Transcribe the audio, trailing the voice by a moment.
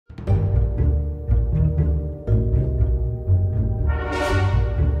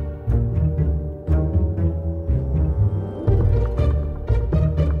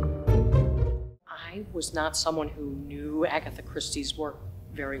was not someone who knew Agatha Christie's work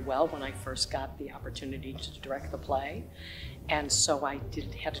very well when I first got the opportunity to direct the play. And so I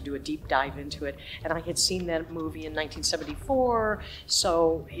had to do a deep dive into it. And I had seen that movie in 1974,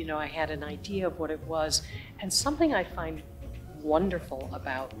 so I had an idea of what it was. And something I find wonderful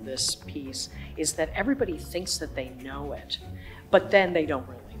about this piece is that everybody thinks that they know it, but then they don't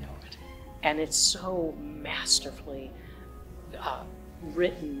really know it. And it's so masterfully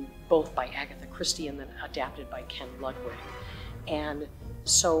written, both by Agatha Christie and then adapted by Ken Ludwig. And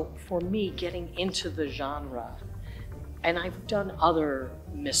so for me, getting into the genre, and I've done other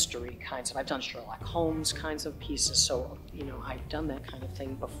mystery kinds I've done Sherlock Holmes kinds of pieces, so I've done that kind of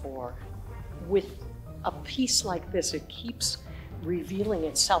thing before. With a piece like this, it keeps revealing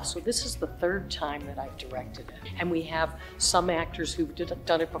itself. So this is the third time that I've directed it. And we have some actors who've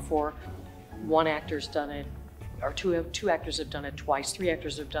done it before. One actor's done it, or two actors have done it twice. 3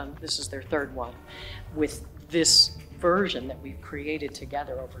 actors have done, this is their third one, with this version that we've created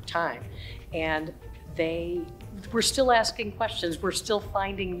together over time. And we're still asking questions. We're still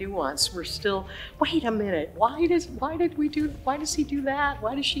finding nuance. We're still, wait a minute, why does he do that?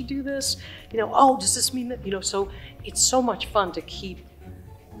 Why does she do this? Oh, does this mean that, so it's so much fun to keep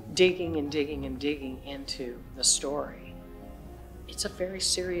digging and digging and digging into the story. It's a very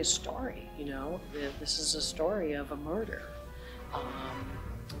serious story, This is a story of a murder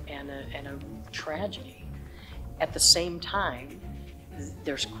and a tragedy. At the same time,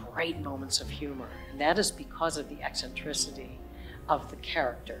 there's great moments of humor, and that is because of the eccentricity of the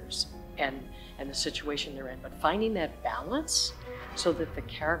characters and the situation they're in. But finding that balance so that the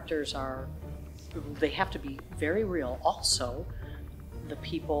characters they have to be very real. Also, the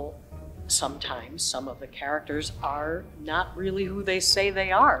people, sometimes some of the characters are not really who they say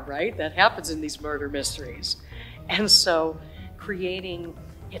they are, right? That happens in these murder mysteries. And so creating,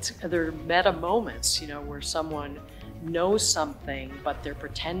 there are meta moments, where someone knows something, but they're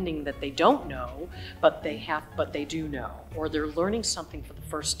pretending that they don't know, but they do know. Or they're learning something for the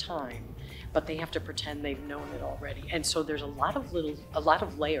first time, but they have to pretend they've known it already. And so there's a lot of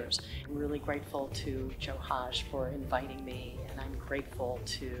layers. I'm really grateful to Joe Hodge for inviting me, and I'm grateful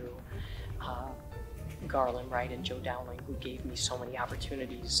to Garland Wright and Joe Dowling, who gave me so many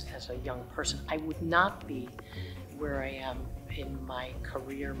opportunities as a young person. I would not be where I am in my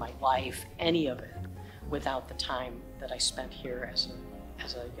career, my life, any of it, without the time that I spent here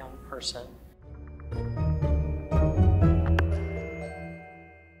as a young person